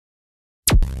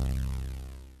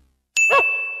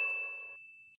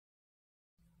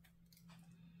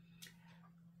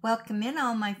Welcome in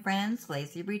all my friends,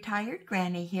 Lazy Retired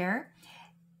Granny here.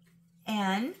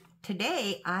 And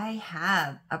today I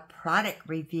have a product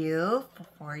review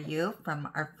for you from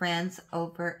our friends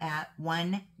over at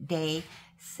One Day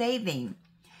Saving.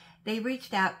 They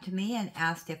reached out to me and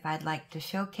asked if I'd like to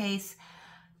showcase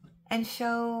and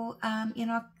show,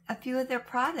 a few of their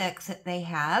products that they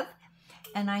have.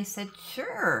 And I said,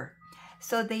 sure.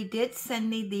 So they did send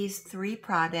me these 3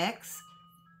 products,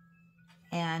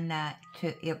 and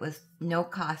it was no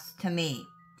cost to me.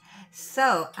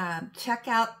 So check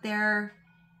out their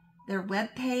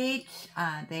webpage.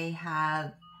 They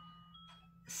have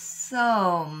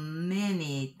so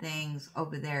many things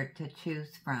over there to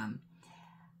choose from.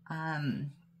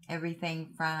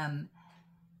 Everything from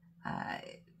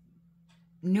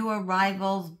new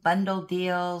arrivals, bundle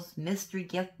deals, mystery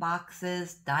gift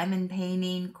boxes, diamond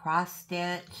painting, cross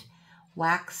stitch,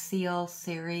 wax seal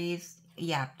series.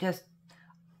 Yeah, just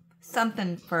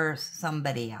something for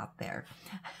somebody out there.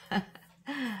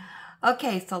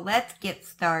 Okay, so let's get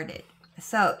started.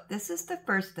 So this is the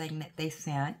first thing that they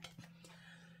sent.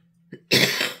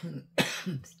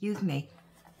 Excuse me.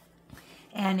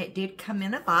 And it did come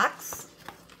in a box.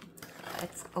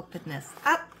 Let's open this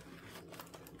up.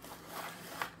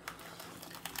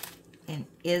 And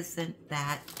isn't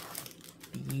that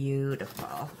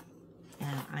beautiful?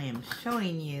 And I am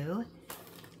showing you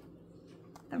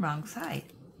the wrong side.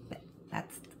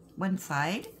 That's one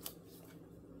side.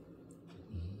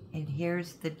 And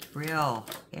here's the drill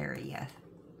area.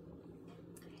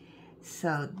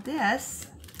 So this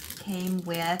came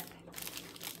with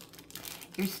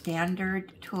your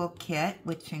standard toolkit,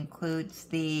 which includes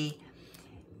the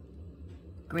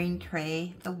green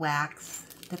tray, the wax,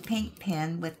 the pink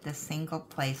pin with the single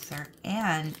placer,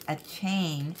 and a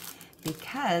chain,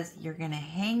 because you're going to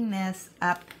hang this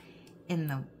up in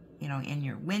the in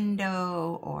your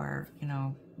window or,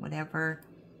 whatever.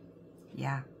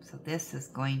 Yeah, so this is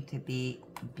going to be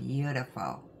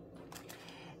beautiful.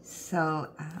 So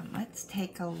let's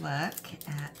take a look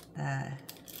at the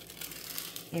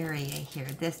area here.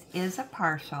 This is a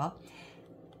partial.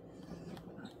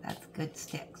 That's good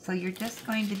stick. So you're just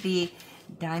going to be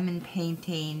diamond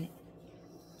painting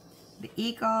the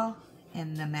eagle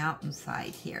and the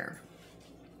mountainside here.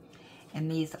 And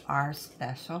these are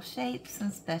special shapes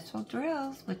and special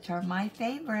drills, which are my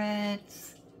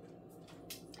favorites.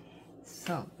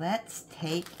 So let's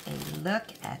take a look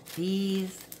at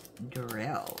these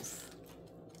drills.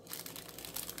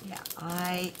 Yeah,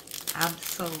 I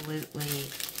absolutely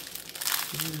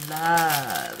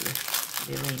love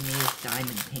doing these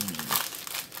diamond paintings.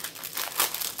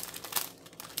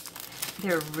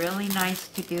 They're really nice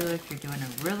to do if you're doing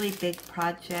a really big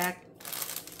project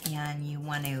and you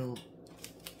want to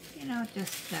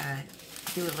just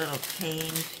do a little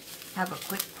change, have a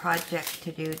quick project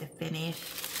to do to finish.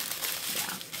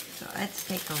 Yeah, so let's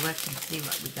take a look and see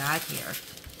what we got here.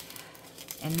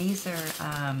 And these are,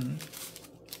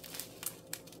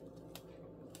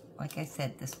 like I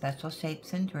said, the special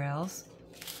shapes and drills.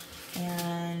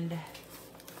 And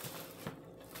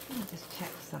let me just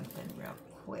check something real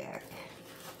quick.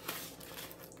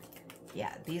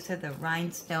 Yeah, these are the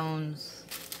rhinestones,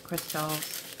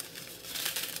 crystals.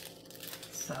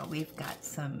 So we've got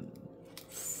some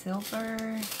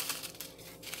silver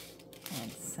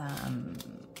and some,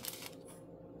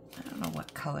 I don't know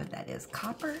what color that is,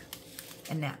 copper,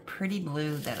 and that pretty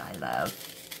blue that I love.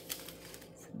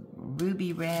 Some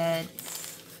ruby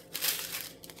reds,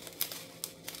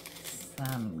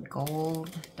 some gold,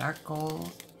 dark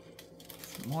gold,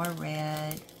 some more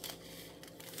red.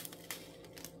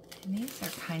 And these are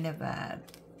kind of a,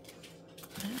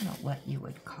 I don't know what you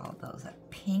would call those, a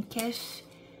pinkish,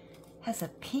 has a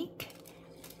pink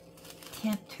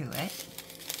tint to it,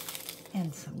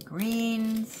 and some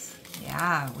greens.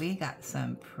 Yeah, we got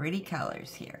some pretty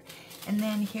colors here. And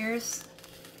then here's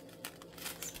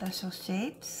special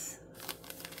shapes.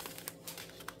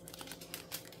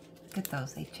 Look at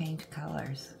those, they change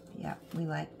colors. Yep, we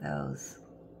like those.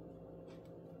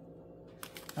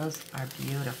 Those are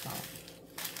beautiful.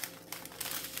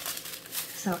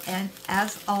 So, and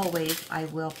as always, I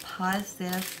will pause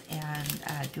this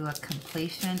and do a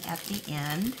completion at the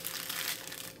end,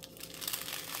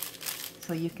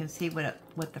 so you can see what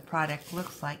the product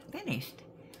looks like finished.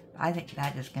 I think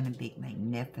that is going to be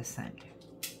magnificent.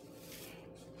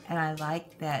 And I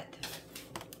like that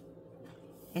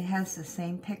it has the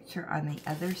same picture on the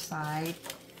other side,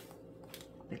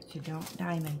 but you don't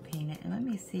diamond paint it. And let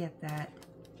me see if that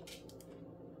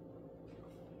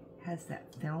has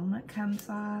that film that comes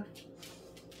off.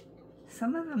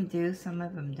 Some of them do, some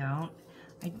of them don't.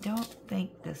 I don't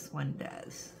think this one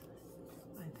does.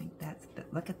 I think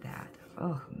look at that.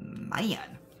 Oh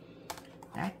man,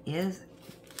 that is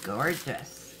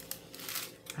gorgeous.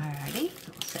 Alrighty,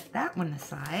 so we'll set that one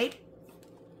aside.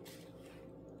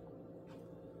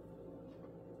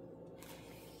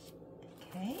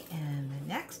 Okay, and the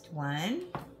next one,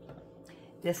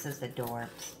 this is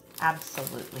adorbs.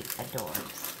 Absolutely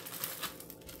adorbs.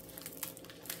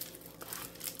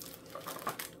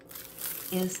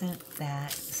 Isn't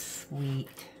that sweet?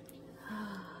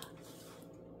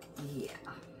 Yeah.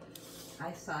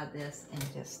 I saw this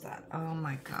and just thought, oh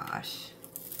my gosh.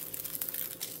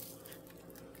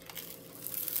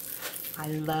 I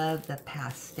love the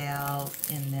pastels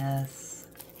in this.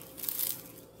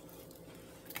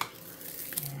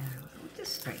 Yeah, we'll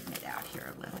just straighten it out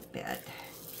here a little bit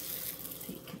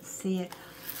so you can see it.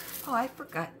 Oh, I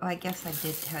forgot. Oh, I guess I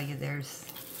did tell you there's,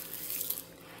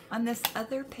 on this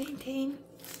other painting,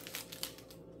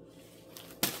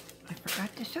 I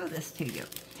forgot to show this to you.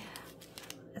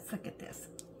 Let's look at this.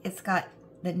 It's got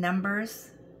the numbers,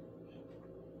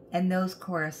 and those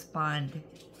correspond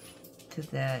to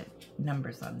the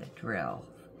numbers on the drill.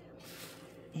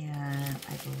 And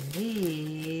I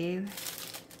believe,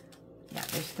 yeah,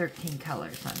 there's 13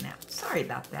 colors on that. Sorry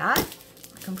about that.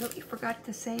 I completely forgot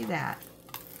to say that.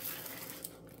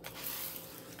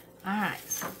 Alright,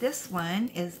 so this one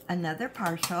is another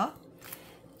partial,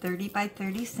 30 by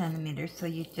 30 centimeters. So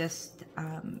you just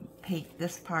paint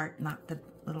this part, not the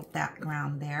little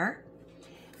background there.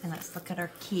 And let's look at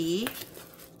our key.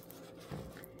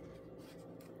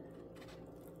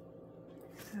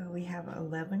 So we have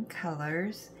 11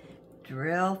 colors.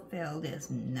 Drill field is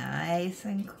nice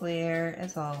and clear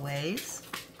as always.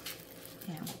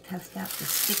 And we'll test out the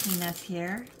stickiness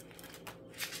here.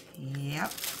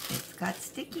 Yep, it's got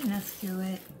stickiness to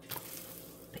it.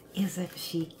 But isn't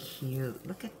she cute?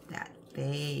 Look at that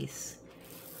face.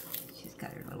 She's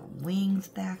got her little wings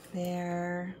back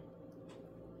there.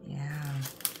 Yeah.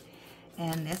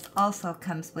 And this also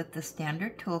comes with the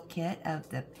standard toolkit of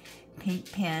the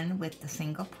pink pen with the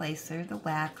single placer, the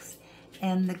wax,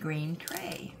 and the green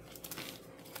tray.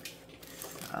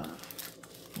 So,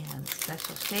 and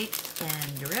special shapes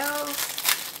and drills.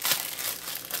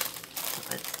 So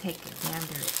let's take a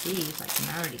gander at these. I can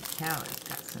already tell it's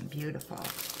got some beautiful,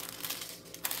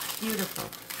 beautiful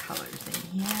colors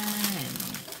in here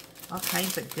and all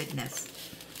kinds of goodness.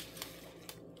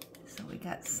 So we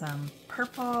got some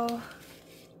purple,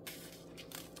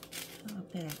 a little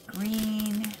bit of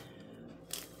green.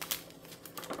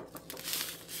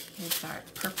 Here's our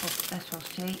purple special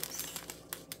shapes.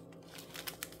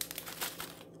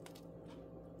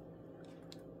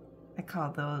 I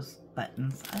call those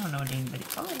buttons. I don't know what anybody...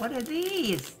 Oh, what are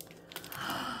these?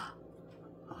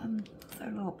 Those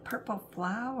are little purple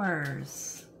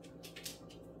flowers.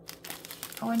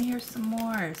 Oh, and here's some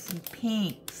more, some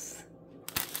pinks.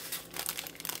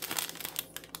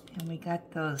 And we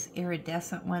got those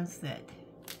iridescent ones that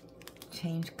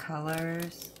change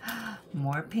colors.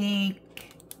 More pink.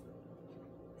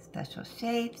 Special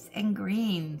shapes and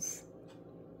greens.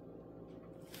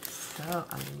 So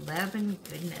 11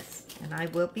 goodness. And I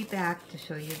will be back to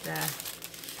show you the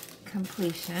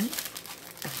completion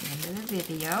at the end of the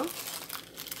video.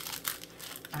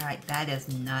 Alright, that is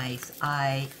nice.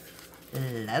 I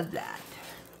love that.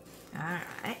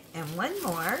 Alright, and one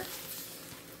more.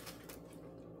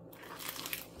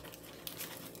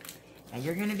 And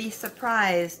you're going to be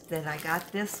surprised that I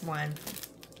got this one.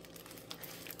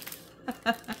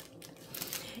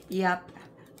 Yep,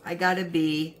 I got a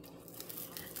B.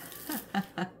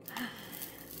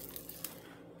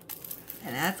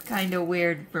 And that's kind of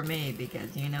weird for me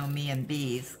because you know me and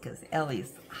bees, because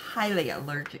Ellie's highly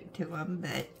allergic to them,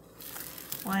 but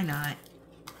why not?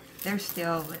 They're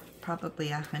still probably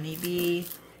a honeybee,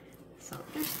 so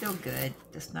they're still good,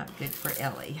 just not good for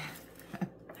Ellie.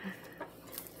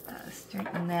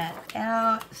 Straighten that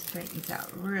out. Straightens out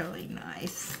really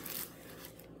nice.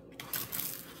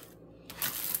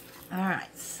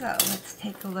 Alright, so let's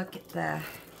take a look at the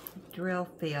drill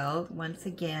field once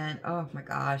again. Oh my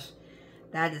gosh,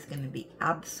 that is going to be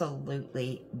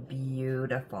absolutely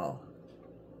beautiful.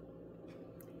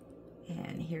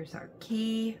 And here's our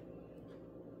key.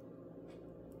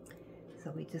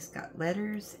 So we just got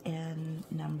letters and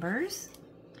numbers.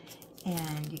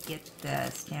 And you get the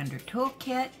standard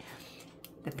toolkit,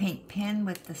 the pink pen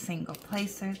with the single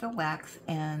placer, the wax,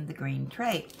 and the green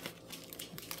tray.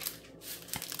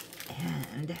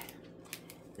 And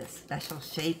the special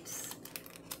shapes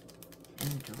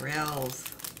and drills.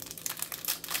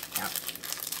 Yep.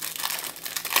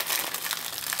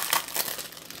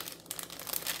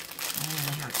 And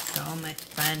I have so much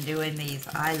fun doing these.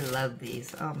 I love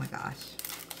these. Oh my gosh.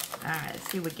 All right,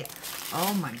 let's see what we get.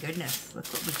 Oh my goodness, look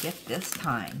what we get this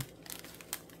time.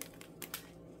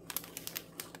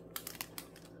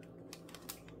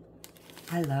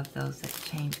 I love those that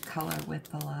change color with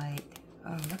the light.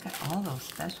 Oh, look at all those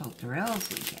special drills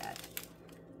we get.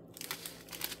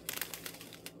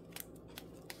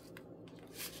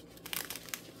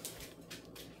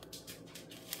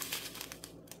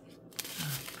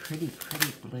 Oh, pretty,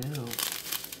 pretty blue.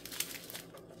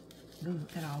 Ooh,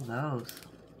 look at all those.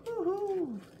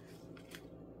 Woohoo!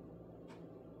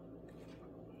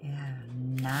 Yeah,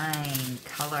 9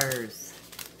 colors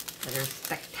that are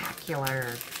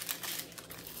spectacular.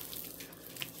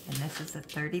 And this is a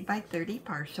 30 by 30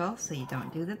 partial, so you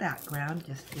don't do the background,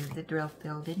 just do the drill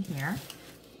field in here.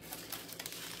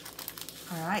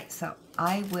 All right, so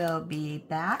I will be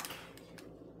back,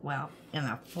 well, in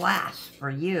a flash for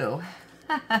you,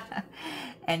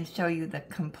 and show you the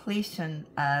completion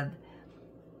of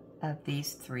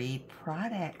these 3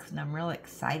 products, and I'm really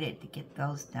excited to get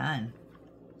those done.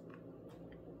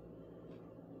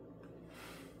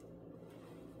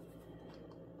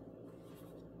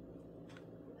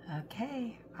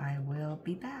 Okay, I will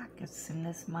be back as soon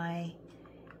as my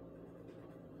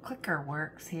clicker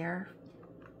works here.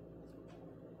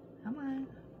 Come on.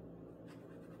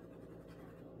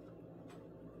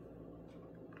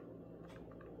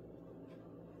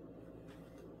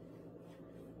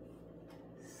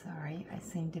 Sorry, I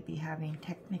seem to be having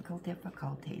technical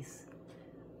difficulties.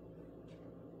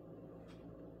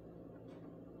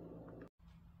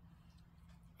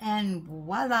 And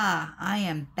voila, I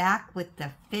am back with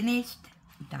the finished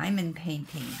diamond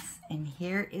paintings. And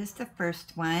here is the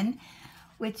first one,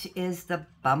 which is the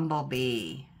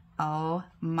bumblebee. Oh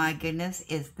my goodness,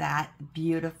 is that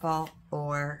beautiful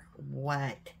or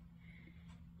what?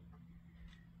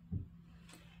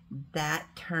 That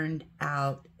turned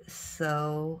out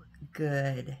so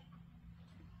good.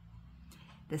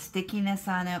 The stickiness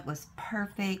on it was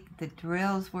perfect. The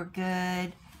drills were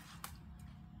good.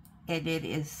 And it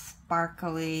is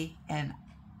sparkly, and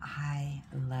I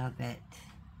love it.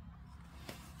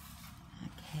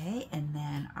 Okay, and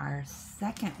then our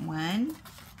second one,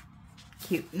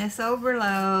 cuteness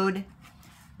overload.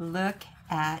 Look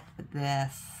at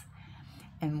this.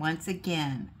 And once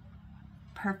again,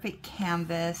 perfect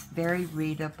canvas, very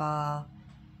readable.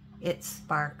 It's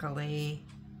sparkly,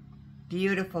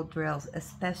 beautiful drills,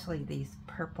 especially these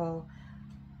purple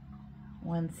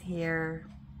ones here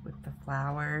with the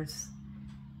flowers.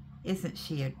 Isn't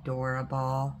she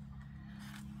adorable?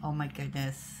 Oh my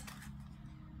goodness.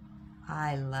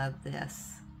 I love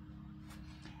this.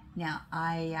 Now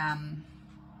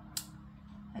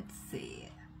let's see.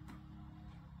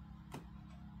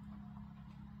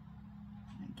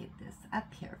 I'll get this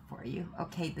up here for you.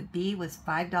 Okay, the bee was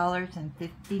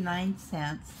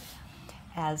 $5.59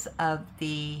 as of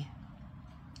the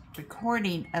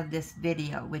recording of this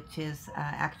video, which is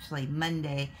actually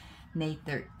Monday, May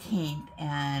 13th,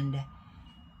 and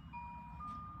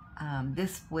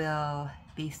this will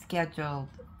be scheduled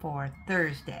for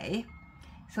Thursday.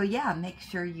 So yeah, make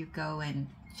sure you go and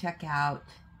check out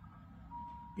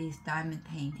these diamond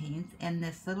paintings. And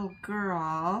this little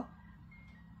girl,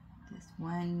 just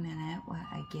 1 minute while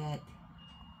I get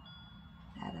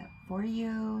that up for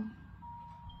you.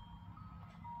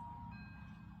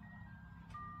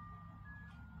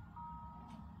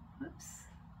 Whoops.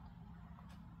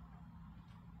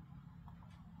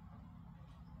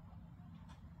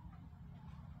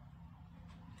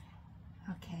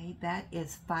 Okay, that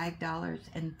is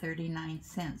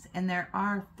 $5.39. And there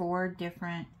are 4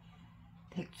 different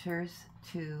pictures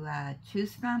to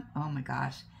choose from. Oh my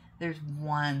gosh. There's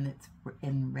one that's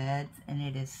in reds, and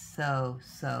it is so,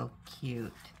 so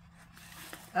cute.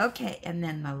 Okay, and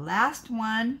then the last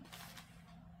one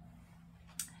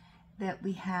that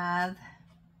we have,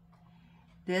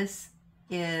 this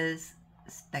is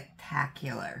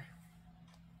spectacular.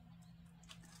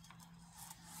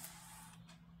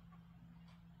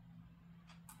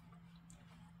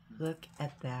 Look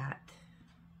at that.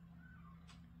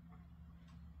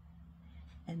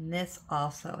 And this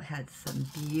also had some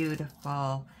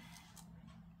beautiful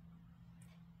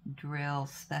drill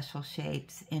special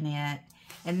shapes in it.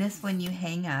 And this one you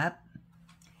hang up,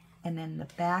 and then the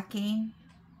backing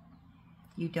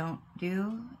you don't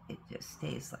do, it just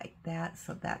stays like that.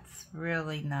 So that's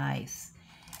really nice.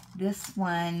 This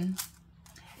one,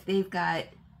 they've got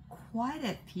quite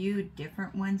a few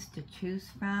different ones to choose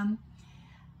from.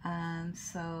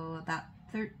 So about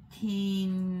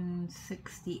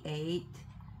 $13.68,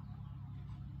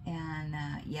 and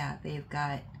yeah, they've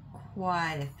got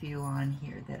quite a few on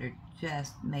here that are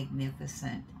just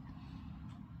magnificent.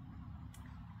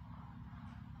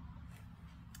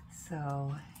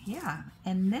 So yeah,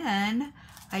 and then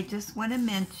I just want to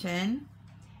mention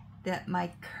that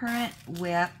my current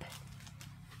whip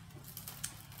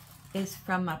is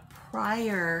from a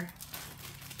prior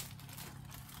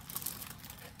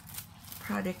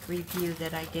product review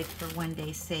that I did for One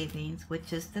Day Savings,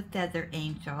 which is the Feather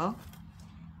Angel.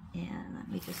 And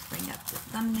let me just bring up the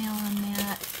thumbnail on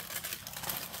that.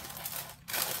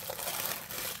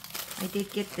 I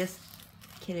did get this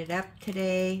kitted up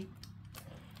today.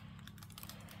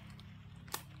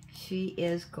 She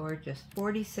is gorgeous.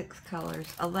 46 colors,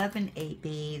 11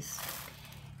 ABs.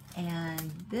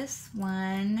 And this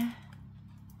one,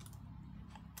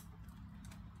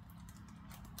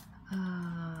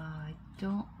 I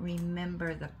don't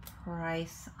remember the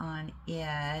price on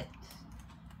it.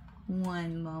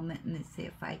 One moment, let me see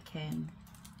if I can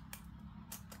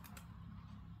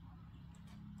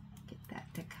get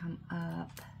that to come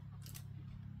up.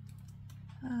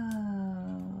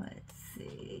 Oh, let's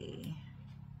see.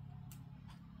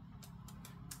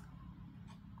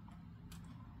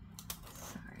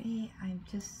 Sorry,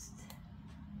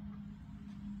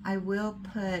 I will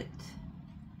put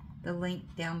the link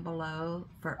down below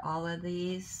for all of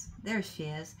these. There she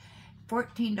is,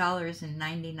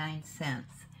 $14.99.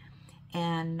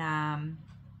 And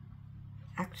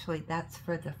actually that's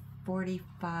for the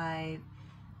 45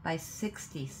 by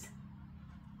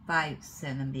 65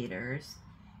 centimeters.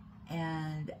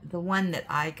 And the one that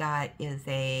I got is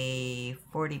a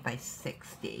 40 by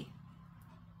 60.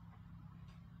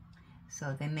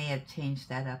 So they may have changed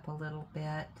that up a little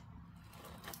bit.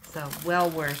 So well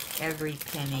worth every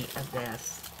penny of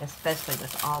this, especially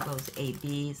with all those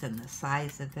ABs and the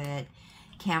size of it.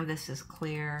 Canvas is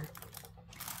clear.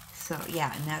 So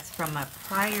yeah, and that's from a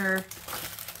prior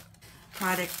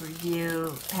product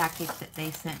review package that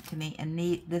they sent to me. And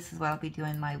this is what I'll be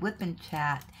doing my whip and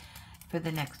chat for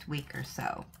the next week or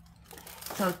so.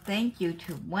 So thank you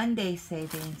to One Day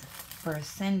Savings for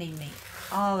sending me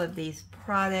all of these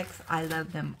products. I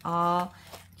love them all.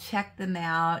 Check them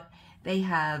out. They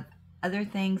have other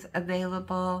things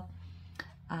available,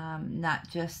 not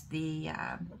just the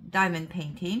diamond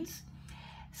paintings.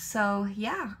 So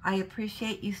yeah, I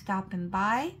appreciate you stopping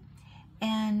by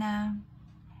and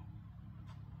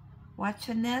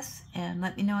watching this, and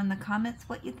let me know in the comments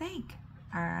what you think.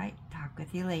 All right, talk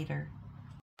with you later.